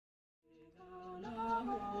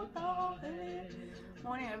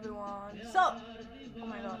Morning everyone. So, oh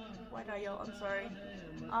my god, why did I yell? I'm sorry.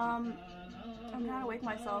 I'm trying to wake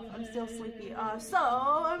myself. I'm still sleepy. So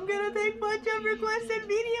I'm gonna take a bunch of requested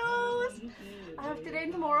videos. I have today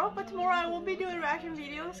and tomorrow, but tomorrow I won't be doing reaction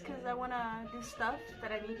videos because I wanna do stuff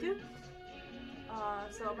that I need to.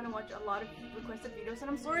 So I'm gonna watch a lot of requested videos, and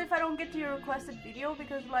I'm sorry if I don't get to your requested video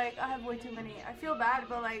because like I have way too many. I feel bad,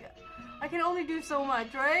 but like I can only do so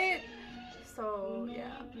much, right? So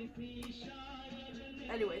yeah.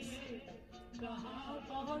 Anyways,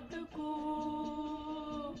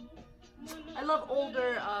 I love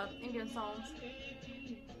older Indian songs.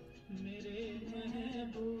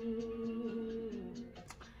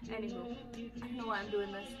 Anywho, I don't know why I'm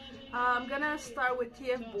doing this. I'm gonna start with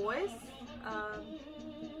Tfboys.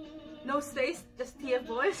 No space, just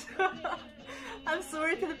Tfboys. I'm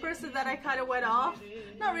sorry to the person that I kind of went off.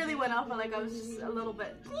 Not really went off, but like I was just a little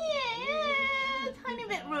bit, tiny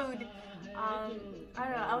bit rude. I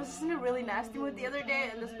don't know, I was just in a really nasty mood the other day,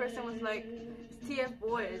 and this person was like,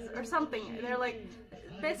 Tfboys or something. They're like,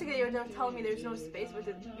 basically they were telling me there's no space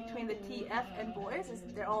between the TF and boys,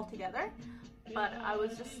 they're all together. But I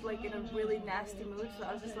was just like in a really nasty mood, so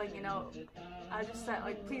I was just like, you know, I just said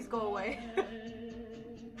like, please go away.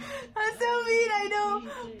 I'm so mean, I know,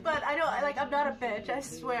 but I don't, like, I'm not a bitch, I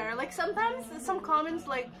swear. Like sometimes some comments,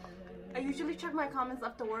 like, I usually check my comments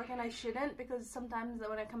after work, and I shouldn't, because sometimes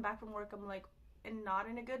when I come back from work I'm like not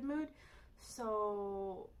in a good mood,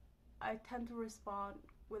 so I tend to respond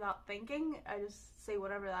without thinking. I just say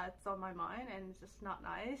whatever that's on my mind, and it's just not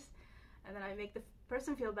nice, and then I make the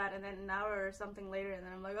person feel bad, and then an hour or something later, and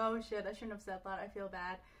then I'm like, oh shit, I shouldn't have said that, I feel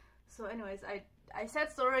bad. So anyways, I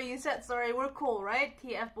said sorry, you said sorry, we're cool, right?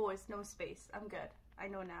 Tfboys, no space, I'm good. I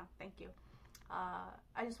know now, thank you.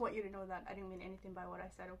 I just want you to know that I didn't mean anything by what I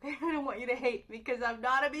said, okay? I don't want you to hate me because I'm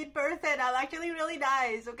not a mean person. I'm actually really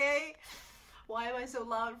nice, okay? Why am I so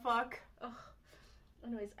loud? Fuck. Ugh.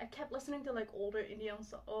 Anyways, I kept listening to like older Indian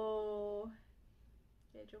songs. Oh,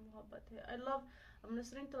 yeah, I'm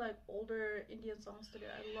listening to like older Indian songs today.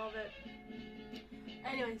 I love it.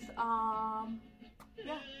 Anyways,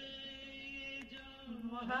 yeah.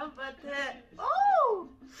 Oh!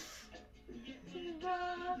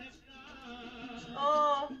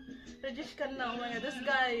 Oh, Rajesh Khanna, oh my god, this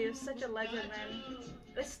guy is such a legend, man.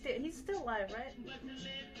 He's still alive, right?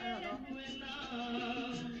 I don't know.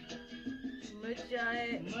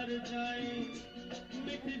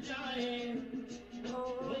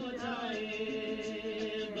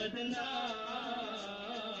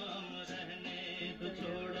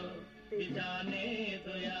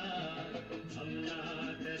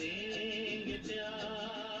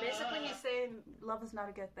 Basically, he's saying love is not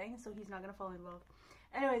a good thing, so he's not gonna fall in love.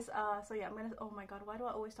 Anyways, so yeah, I'm gonna, oh my god, why do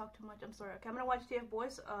I always talk too much? I'm sorry. Okay, I'm gonna watch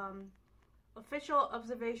Tfboys, official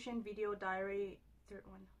observation video diary, third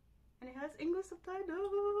one. And it has English subtitles.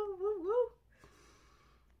 Woo, woo.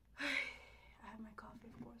 I have my coffee,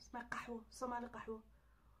 of course. My kahwa, Somali kahwa.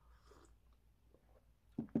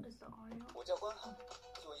 Is the audio?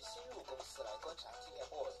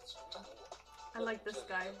 I like this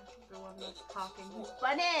guy, the one that's talking. He's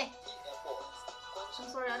funny! I'm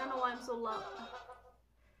sorry, I don't know why I'm so loud.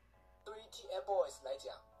 对于 Tfboys 来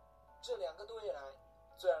讲，这两个多月来，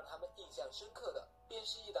最让他们印象深刻的，便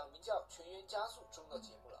是一档名叫《全员加速》中的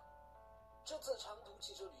节目了。这次长途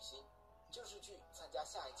汽车旅行，就是去参加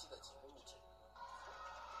下一期的节目录制。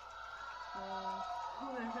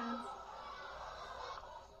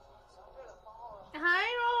Hi,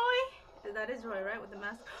 Roy! That is Roy, right? With the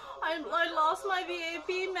mask. I lost my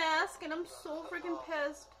VIP mask and I'm so freaking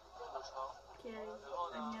pissed. Okay, I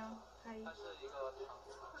know. Hi.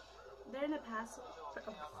 They're in a palace?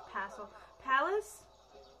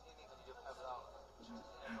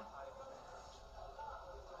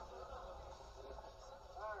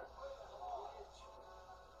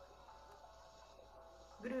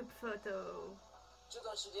 Group photo. 这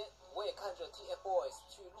段时间我也看着 Tfboys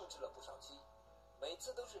去录制了不少期，每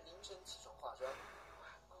次都是凌晨起床化妆。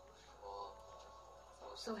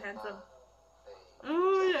So handsome.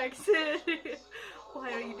 Oh, accent.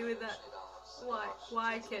 Why are you doing that? Why?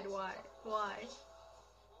 Why, kid? Why? Why?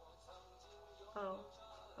 Oh,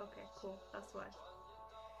 okay, cool. That's why.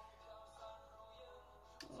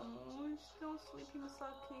 Oh, I'm still sleeping,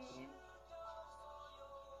 Saki.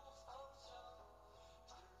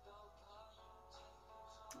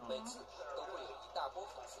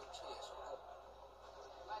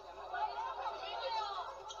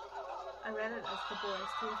 I read it as the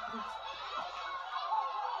boys too.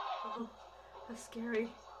 Oh, that's scary.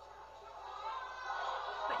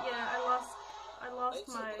 But yeah, I lost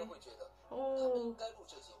my. Oh.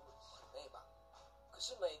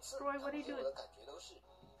 是每次他们给我的感觉都是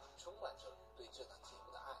充满着对这档节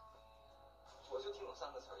目的爱。我就听懂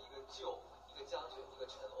3个词儿，一个旧，一个将军，一个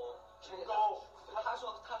陈欧。陈沟，他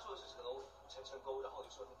说是陈欧，陈沟，然后我就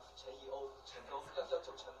说陈一欧，陈沟要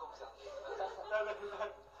就陈沟这样。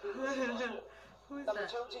那么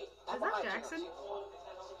究竟他们爱这档节目吗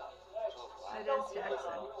？It is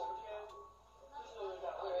Jackson.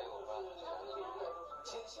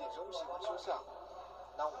 千禧中喜欢车上，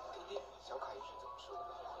那我们听听小凯医生怎么说的。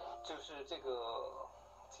就是这个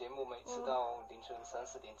节目每次到凌晨3、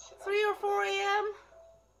4点起来。3 or 4 a.m.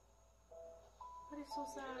 That is so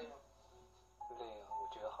sad. 累啊，我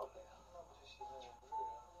觉得好累啊。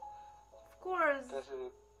Of course. 但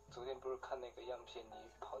是昨天不是看那个样片，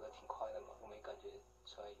你跑得挺快的吗？我没感觉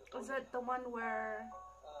出来有。Was that the one where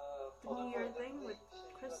the New Year thing with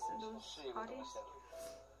Chris and those 是一个东 parties? 西。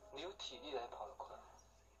你有体力才跑得快。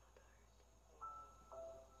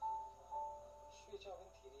睡觉跟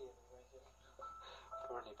体力也没关系。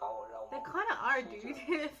不是你把我让我。They kind of are,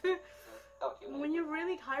 dude. 到底 When you're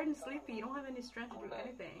really tired and sleepy, you don't have any strength to do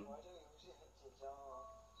anything. 玩这个游戏很紧张啊，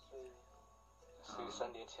所以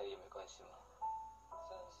3点起来也没关系嘛。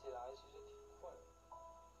站起来其实挺困，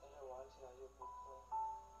但是玩起来就不困。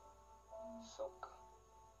So good.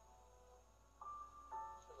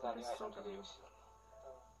 那你爱上这个游戏了吗？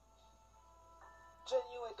正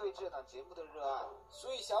因为对这档节目的热爱，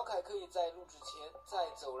所以小凯可以在录制前在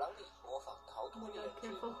走廊里模仿逃脱的演技。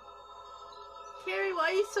Carrie, why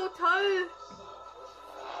are you so tall?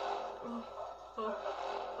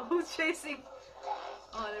 Who's chasing?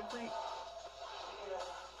 Oh, they're playing.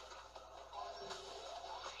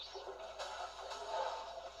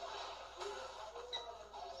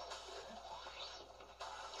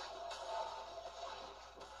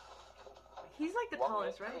 He's like the 王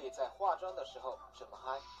tallest, 源 right? 可以在化妆的时候这么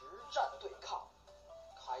嗨。实战对抗，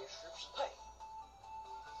开始匹配。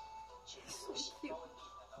进入游戏。 Cute.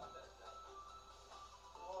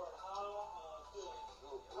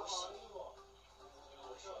 入游戏，我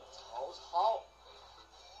选曹操，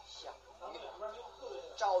项羽，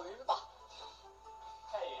赵云吧。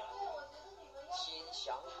天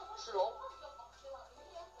降赤龙。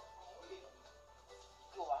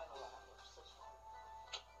又完了。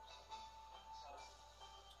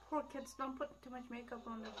 Poor kids, don't put too much makeup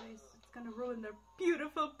on their face. It's gonna ruin their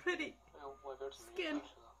beautiful, pretty skin.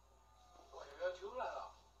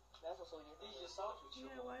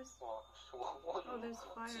 Yeah, why is... Oh, there's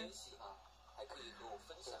fire. 惊喜啊！还可以和我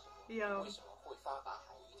分享 Yo. 为什么会发达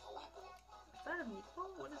还有一条微博。 Is that a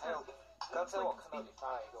meatball? What is 还有 that?，刚才我看到你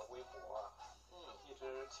发了一个微博啊，一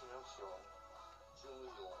只情人熊，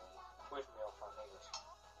为什么要发那个熊？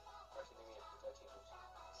而且那个也不在情人熊，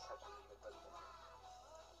它只是一个灯笼。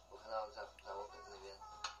我看到在我粉丝那边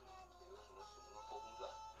有个什么熊的后宫传，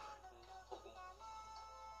后宫。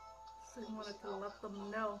 So you wanted to let them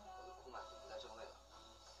know. 我的库马不在正位了，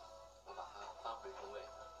我把它翻回正位。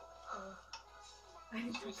 Oh. I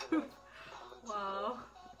need 因为 to 现在 poop. 他们 Wow.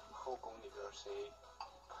 后宫里边谁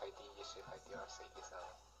排第一，谁排第二，谁第三。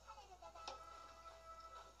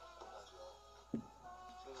那时候，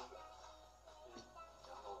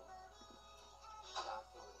然后希拉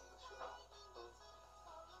夫的那个熊，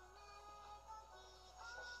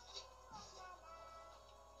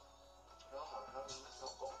然后好像还有什么小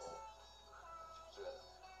狗狗之类的，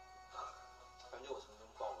反正我曾经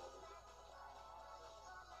暴露过。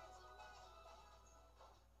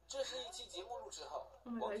这是一期节目录制后，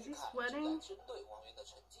 Oh my 王 god, 俊 is he 凯正在 sweating? 针对王源的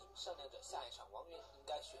成绩商量着下一场王源应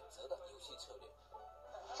该选择的游戏策略。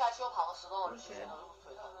下期我跑个10多公里去。写了我们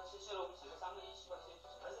几个3个1习惯先去，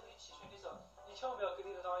但是你去选的时候，你千万不要跟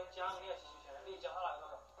你的导演讲你要去选，你一讲他那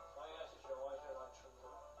个王源要去选，王源选，然后你全部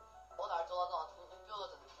都。我到那儿走到走，比如说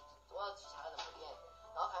我要去下个任何点，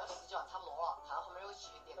然后看到时间差不多了，看到后面有个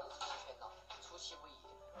起点就出去全了，出其不意。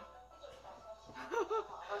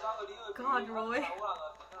他找个理由 God, Roy.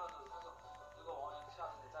 如果王源下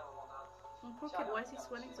次你再不帮他， Oh, poor kid, why is he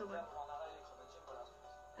sweating so much?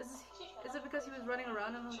 Is it because he was running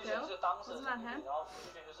around in the 弃权 hotel? 是当时的 Wasn't 这 that 个 him? 然后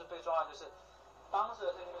弃权就是被抓了，就是当时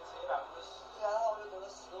的这里面只有10%。对啊，然后我就得了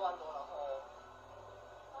4万多，然后。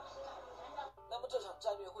那么这场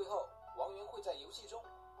战略会后，王源会在游戏中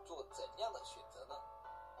做怎样的选择呢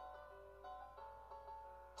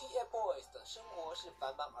 ？Tfboys 的生活是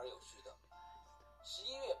繁忙而有序的。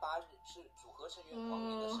11月8日是组合成员王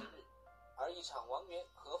源的生日，而一场王源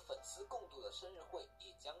和粉丝共度的生日会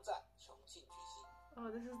也将在重庆举行。 Oh,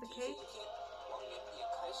 this is the 提前 cake? 一天，王源也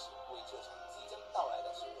开始为这场即将到来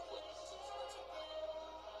的生日会进行了彩排。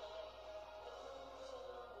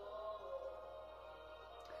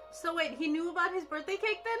 So wait, he knew about his birthday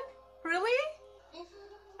cake then? Really?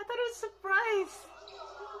 I thought it was was surprised.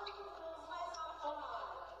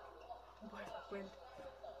 Wind.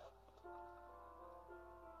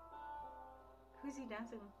 Who's he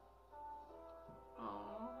dancing with?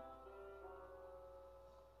 Aww.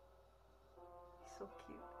 He's so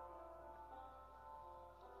cute.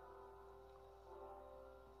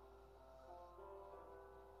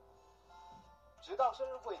 直到生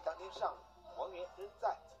日会当天上午，王源仍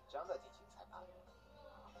在紧张地进行彩排。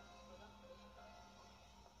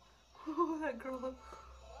Oh, that girl.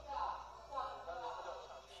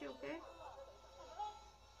 She okay?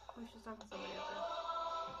 Oh, she's talking to somebody out there.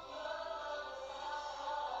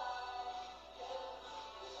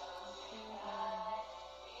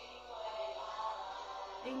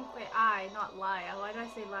 Inque I, not lie. Why did I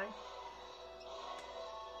say lie?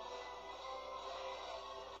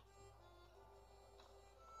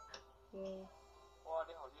 Whoa. 哇，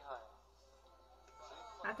你好厉害啊！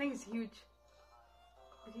 That thing is huge.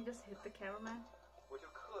 Did he just hit the cameraman? 我就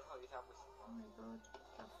客套一下不行 Oh 吗？ my god,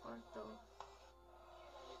 that fart though.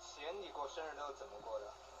 以前你过生日都怎么过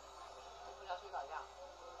的？回家出去打架，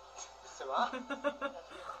什么？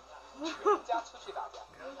全家出去打架？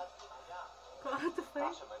回家出去打架， Go out to 打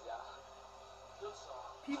fight? 什么架？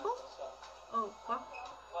 People? Oh, fuck.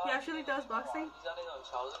 He actually does boxing? 你知道那种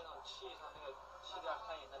瞧着那种气上那个气垫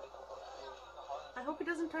看人的那种。 I hope he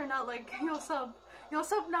doesn't turn out like Yosub.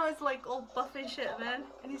 Yosub now is like all buff and shit, man.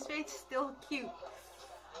 And his face is still cute.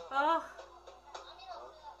 Oh. 那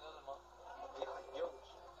什么？你很幼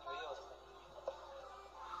稚。那个幼稚。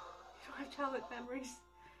 You don't have childhood memories.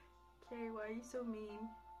 Carrie, why are you so mean?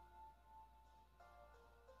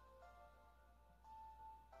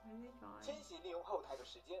 Where are they going? 千玺利用后台的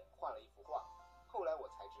时间画了一幅画，后来我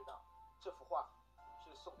才知道，这幅画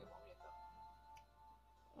是送给王源的。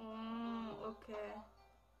 Okay.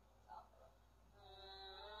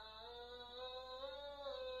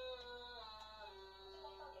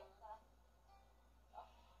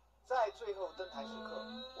 在最后登台时刻，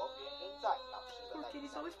王源仍在老师的 Poor 带领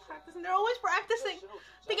kitty's 下 always practicing. They're always practicing 这时候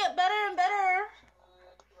to get better and better.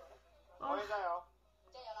 王源加油！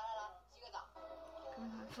加油，来来来，击个掌。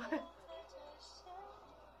 Come on.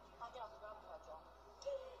 阿健老师不要不要装。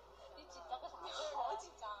你紧张个啥？你好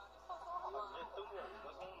紧张，你放松好吗？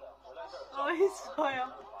 Oh, he's smile.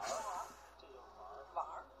 玩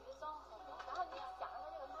儿。你装好，然后你想让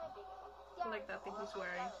他这个太别 I like that thing he's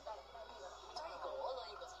wearing. 一个人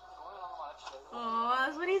一个唱。 Oh,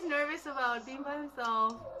 that's what he's nervous about, being by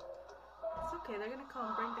himself. It's okay, they're gonna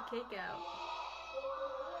come bring the cake out.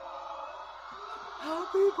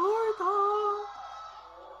 Happy birthday!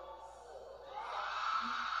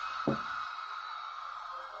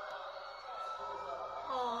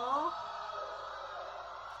 Aww.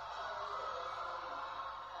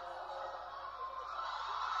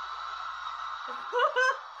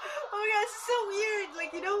 Oh my god, it's so weird.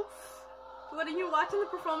 Like, you know, when you're watching the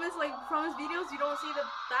performance, like performance videos, you don't see the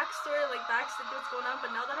backstory, like backstage what's going on.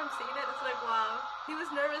 But now that I'm seeing it, it's like, wow, he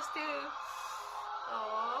was nervous too.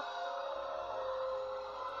 Aww.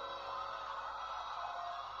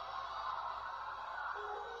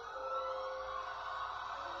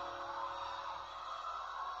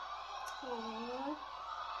 Aww.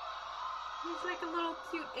 He's like a little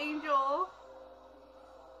cute angel.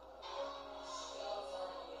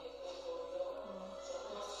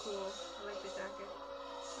 That's cool. I like the jacket.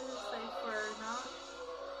 What does it say for not?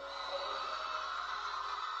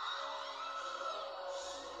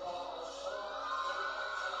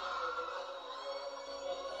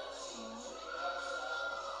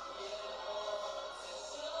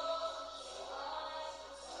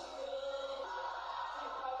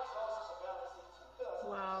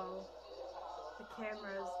 Wow. The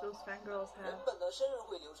cameras those fangirls 原 have. 本的生日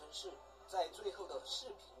会流程是，在最后的视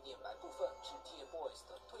频念白部分是 Tfboys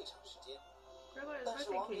的退场时间， Regular 但是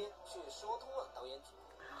birthday 王 cake. 源却说通了导演组，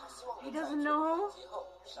他希望 He 能在 doesn't 全部 know. 环节后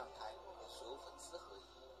上台和所有粉丝合影。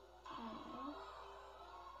 Aww.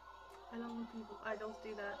 I love when people idols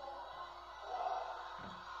do that.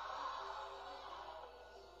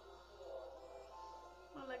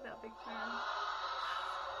 I like that big fan.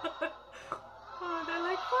 Oh, they're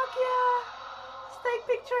like, fuck yeah! Let's take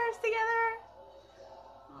pictures together!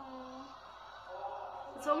 Aww.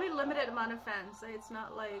 It's only limited amount of fans, so it's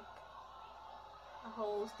not like a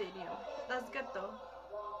whole stadium. That's good though.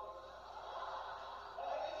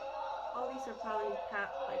 All these are probably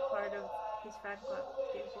like part of his fan club,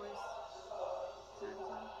 Tfboys.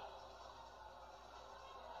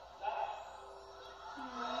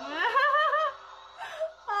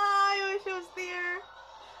 I wish it was there.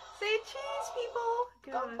 Say cheese, people.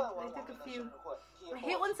 刚 Good. 办完 I 王 took a 源的生 few. 日会 I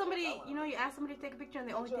hate when when somebody, you know, you ask somebody to take a picture and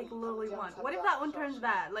they only take literally one? What if that one turns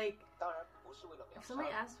bad? Like, if somebody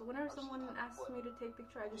asks, whenever someone asks me to take a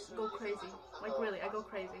picture, I just go crazy. Like, really, I go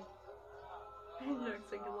crazy. He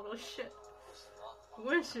looks like a little shit.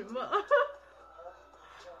 为什么?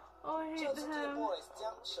 Oh, I hate 这次 him. Tfboys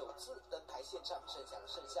将首次登台献唱剩下的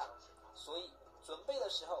剩下，所以准备的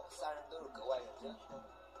时候三人都是格外认真。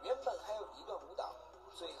原本还有一段舞蹈，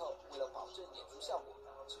最后为了保证演出效果，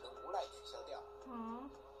只能无奈取消掉。Aww.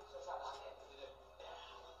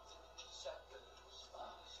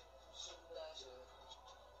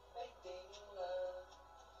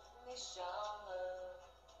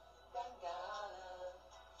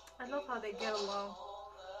 I love how they get along.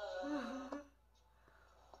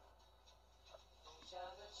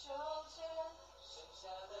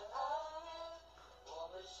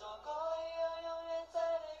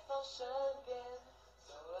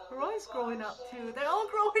 Roy's growing up too. They're all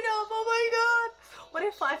growing up. Oh my god. What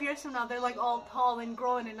if 5 years from now they're like all tall and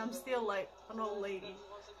growing and I'm still like an old lady?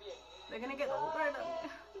 They're gonna get older and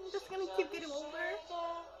I'm just gonna keep getting older.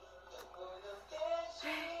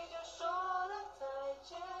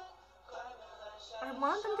 I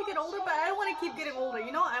want them to get older, but I don't want to keep getting older.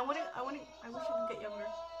 You know, I wish I could get younger.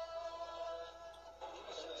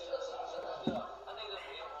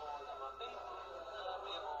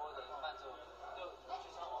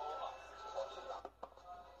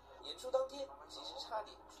演出当天，其实差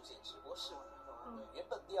点出现直播事故。原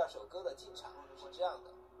本第二首歌的进场是这样的。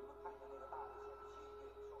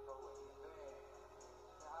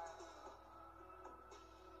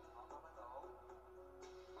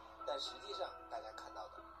但实际上，大家看到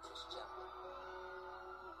的却是这样的。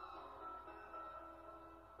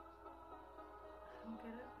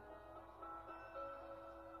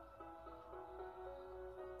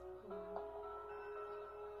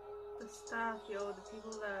The staff, yo, the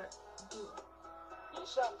people that do. 以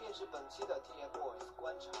上便是本期的 Tfboys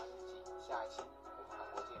观察日记，下一期我们韩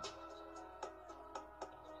国见。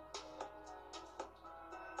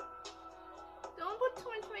Don't put too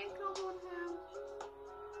much makeup on him.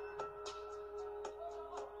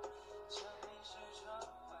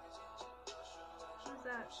 Who's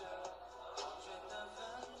that?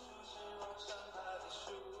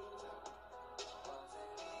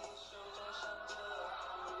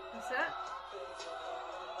 What's that?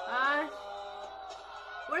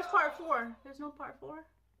 Where's part 4? There's no part 4?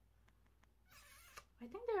 I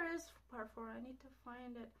think there is part 4. I need to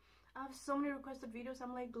find it. I have so many requested videos.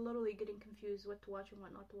 I'm like literally getting confused what to watch and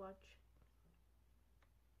what not to watch.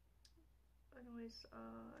 Anyways,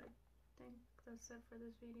 I think that's it for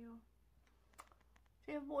this video.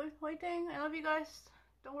 Tfboys fighting. I love you guys.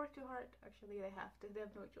 Don't work too hard. Actually, they have to. They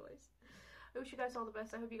have no choice. I wish you guys all the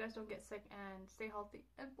best. I hope you guys don't get sick and stay healthy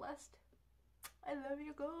and blessed. I love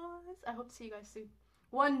you guys. I hope to see you guys soon.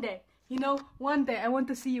 One day. You know, one day I want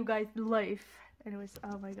to see you guys live. Anyways,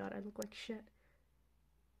 oh my god, I look like shit.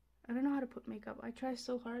 I don't know how to put makeup. I try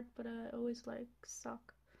so hard, but I always like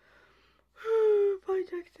suck. Bye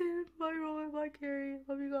Jackson. Bye Roy. Bye Carrie.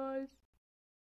 Love you guys.